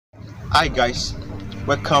Hi guys,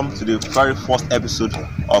 welcome to the very first episode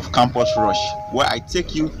of Campus Rush, where I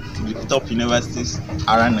take you to the top universities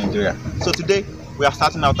around Nigeria. So today we are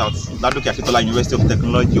starting out at Lautech University of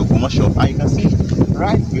Technology Ogbomoso, and you can see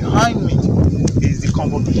right behind me is the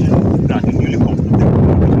Convocation Ground, the newly completed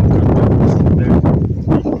Convocation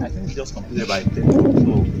Ground. I think it's just completed by today,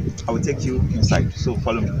 so I will take you inside. So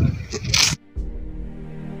follow me.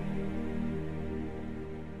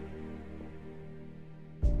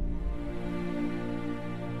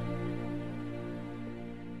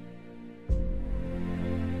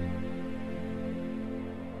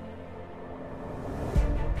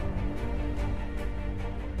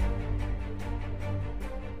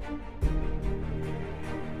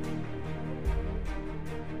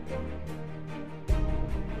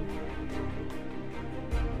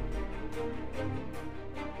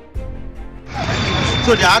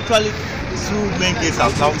 So there are actually two main gates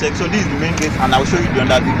at Lautech. So this is the main gate, and I'll show you the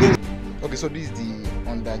under G gate. Okay, so this is the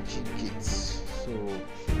under G gate. So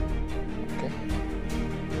okay.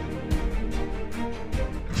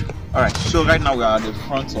 Alright, so right now we are at the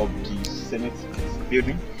front of the Senate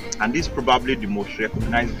building, and this is probably the most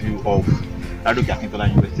recognized view of Lautech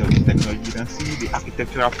University of Technology. You can see the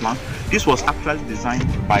architectural plan. This was actually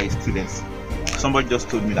designed by students. Somebody just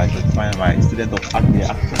told me that it was designed by a student of the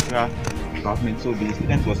architectural department. So the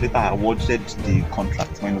student was later awarded the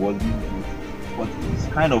contract when it was being built, but it's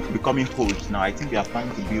kind of becoming old now. I think they are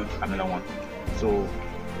planning to build another one. So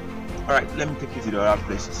alright, let me take you to the other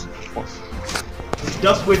places first.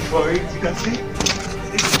 Just wait for it. You can see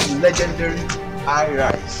this is the legendary high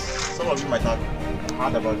rise. Some of you might have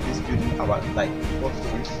heard about this building about like 4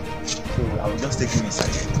 stories. So I will just take you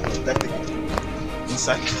inside. So let's take it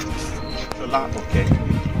inside. So okay.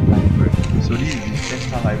 Library. So this is the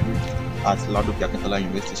central library at Lautech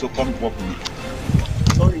University. So come walk with me.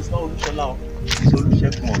 Sorry, it's not Olushola, it's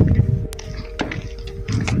Olusegun.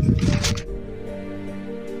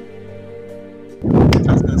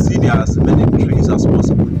 As you can see, there are as many trees as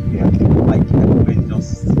possible here. Like everywhere,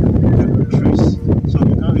 just trees. So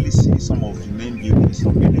you can't really see some of the main buildings.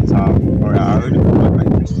 Some buildings are already covered by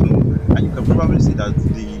trees. So, and you can probably see that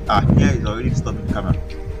the here is already stopping the camera.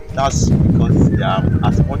 That's because there are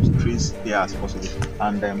as much trees here as possible,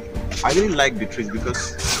 and I really like the trees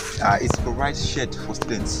because it provides shade for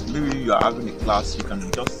students. Maybe you are having a class, you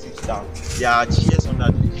can just sit down. There are chairs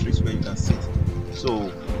under the trees where you can sit,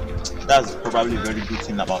 so that's probably a very good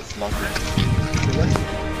thing about Lautech.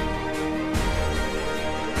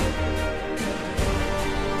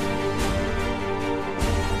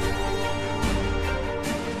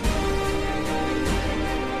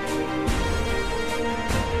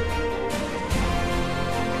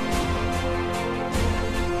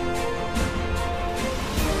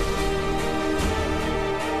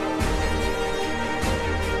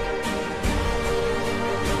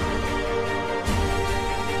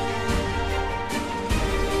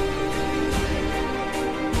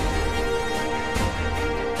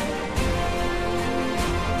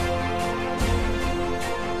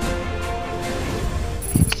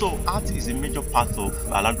 So art is a major part of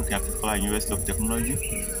Lautech University of Technology,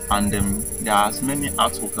 and there are as many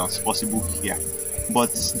artworks as possible here.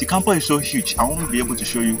 But the campus is so huge, I won't be able to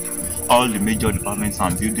show you all the major departments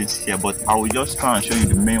and buildings here, but I will just try and show you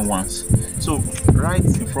the main ones. So right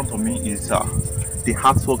in front of me is the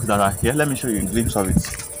artworks that are here. Let me show you a glimpse of it.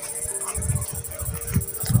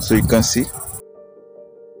 So you can see.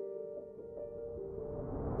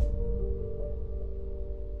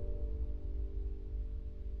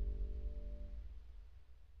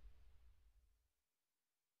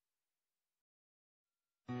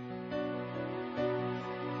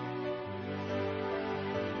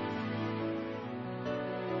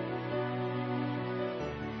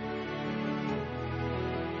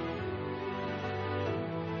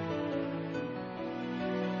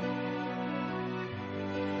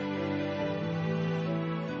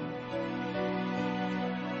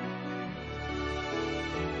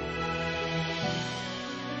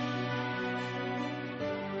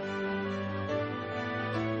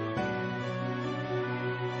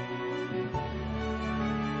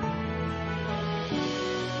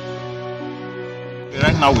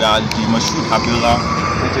 Right now we are at the Moshood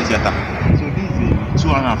lecture theatre. So this is a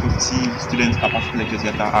 250 student capacity lecture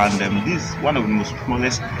theatre, and this is one of the most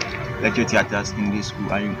smallest lecture theatres in this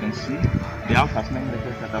school. And you can see they have as many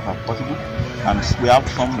lecture theatres as possible, and we have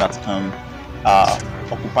some that can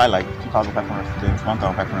occupy like 2,500 students,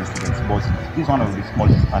 1,500 students. But this is one of the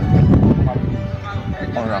smallest, and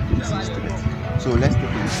 150 students. So let's take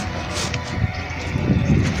a look.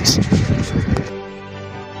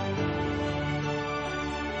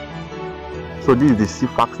 So this is the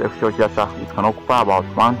CFAX lecture theatre. It can occupy about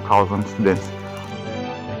 1,000 students.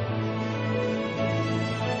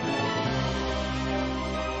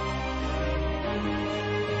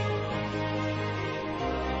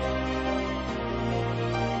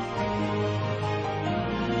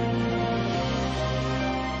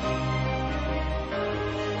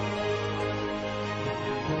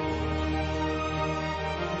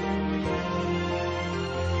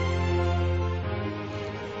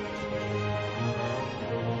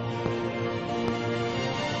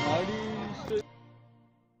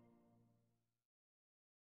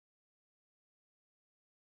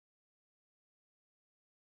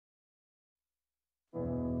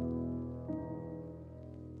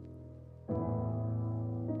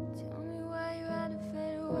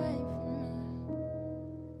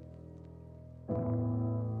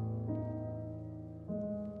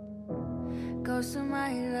 Ghost of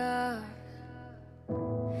my love,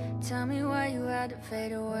 tell me why you had to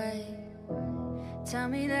fade away. Tell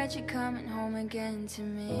me that you're coming home again to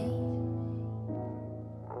me.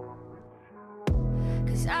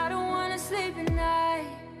 'Cause I don't wanna sleep at night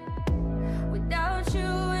without you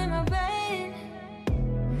in my bed,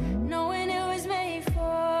 knowing it was made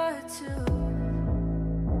for two.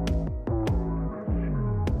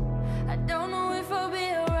 I don't know if I'll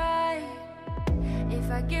be alright if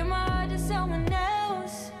I give my heart to someone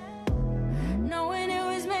else, knowing it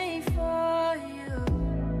was made for you.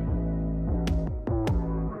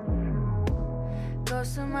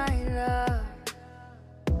 Ghost of my love,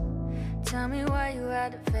 tell me why you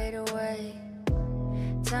had to fade away.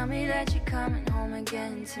 Tell me that you're coming home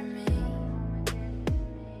again to me.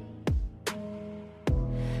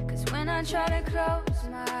 'Cause when I try to close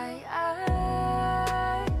my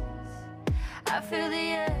eyes, I feel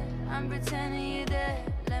the air, I'm pretending you're there.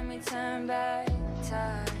 Let me turn back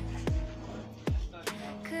time.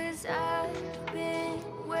 'Cause I've been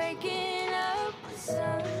waking up with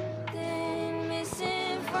something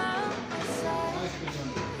missing from my side,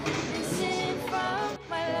 missing from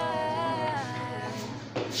my life.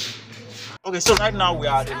 Okay, so right now we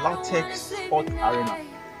are at the Lautech Sport Arena.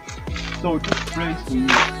 So this place we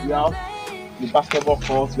have the basketball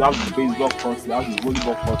court, we have the baseball court, we have the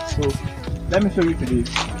volleyball court. So let me show you to the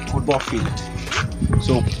football field.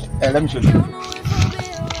 So let me show you.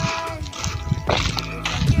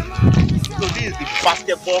 So this is the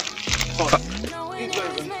basketball court. This is where you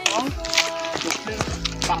come to play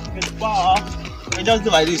basketball. And just do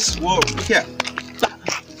like this. Whoa, look here.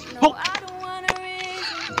 Oh.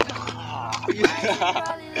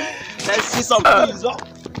 Let's see some keys up.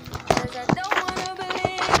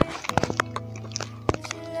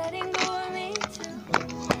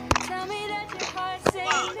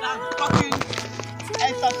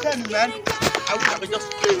 Man, I wish I could just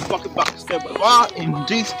play the fucking basketball in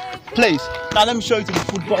this place. Now let me show you to the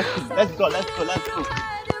football field. Let's go, let's go, let's go.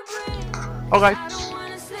 Alright.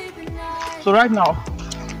 So right now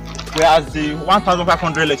we're at the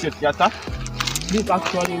 1,500 lecture theatre. This is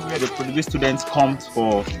actually where the Produce students come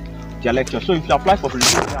for their lecture. So if you apply for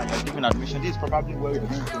Produce and you're given admission, this is probably where you're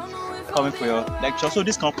going to come for your lecture. So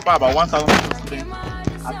this can occupy about 1,000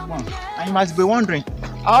 students at once. And you must be wondering,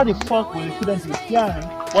 how the fuck will the students be hearing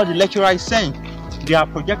what the lecturer is saying? There are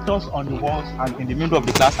projectors on the walls and in the middle of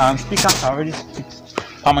the class, and speakers are already fixed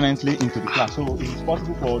permanently into the class. So it is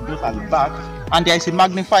possible for those at the back, and there is a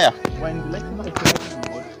magnifier. When the lecturer is writing on the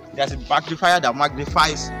board, there's a magnifier that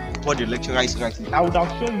magnifies what the lecturer is writing. I would have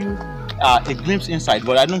shown you a glimpse inside,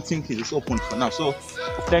 but I don't think it is open for now. So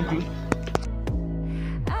thank you.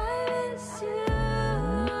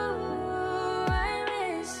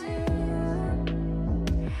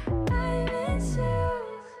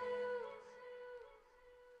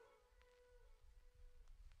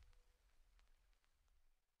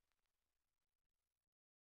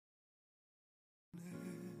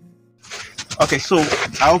 Okay, so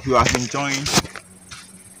I hope you are enjoying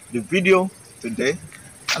the video today,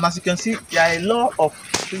 and as you can see, there are a lot of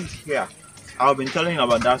things here. I've been telling you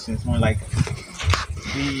about that since morning. Like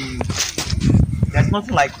there's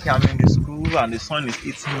nothing like I'm in the school and the sun is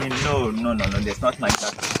eating me. No, there's nothing like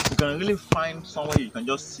that. You can really find somewhere you can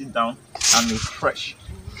just sit down and refresh.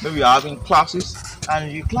 Maybe you're having classes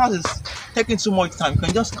and your class is taking too much time. You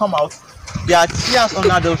can just come out. There are chairs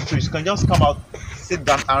under those trees. You can just come out, sit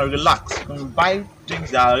down and relax. You can buy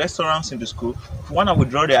drinks. There are restaurants in the school. If you want to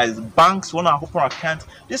withdraw, there is banks. You want to open an account.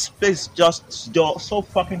 This place is just so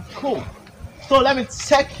fucking cool. So let me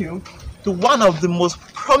take you to one of the most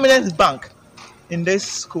prominent bank in this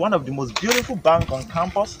school, one of the most beautiful bank on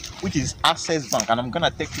campus, which is Access Bank, and I'm gonna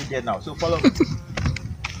take you there now. So follow me.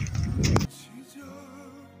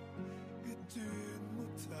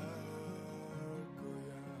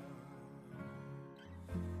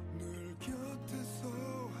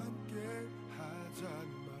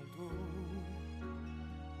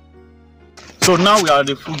 So now we are at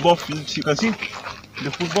the football field. You can see the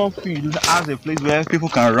football field has a place where people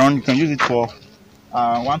can run. You can use it for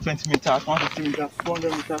 120 meters, 150 meters,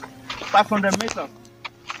 400 meters, 500 meters.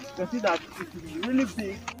 You can see that it is really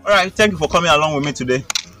big. Alright, thank you for coming along with me today.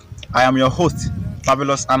 I am your host,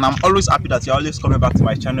 Fabulous, and I'm always happy that you're always coming back to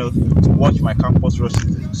my channel to watch my campus road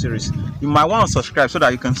series. You might want to subscribe so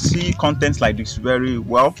that you can see content like this very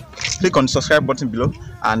well. Click on the subscribe button below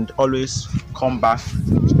and always come back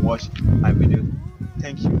to watch my video.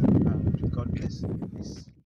 Thank you.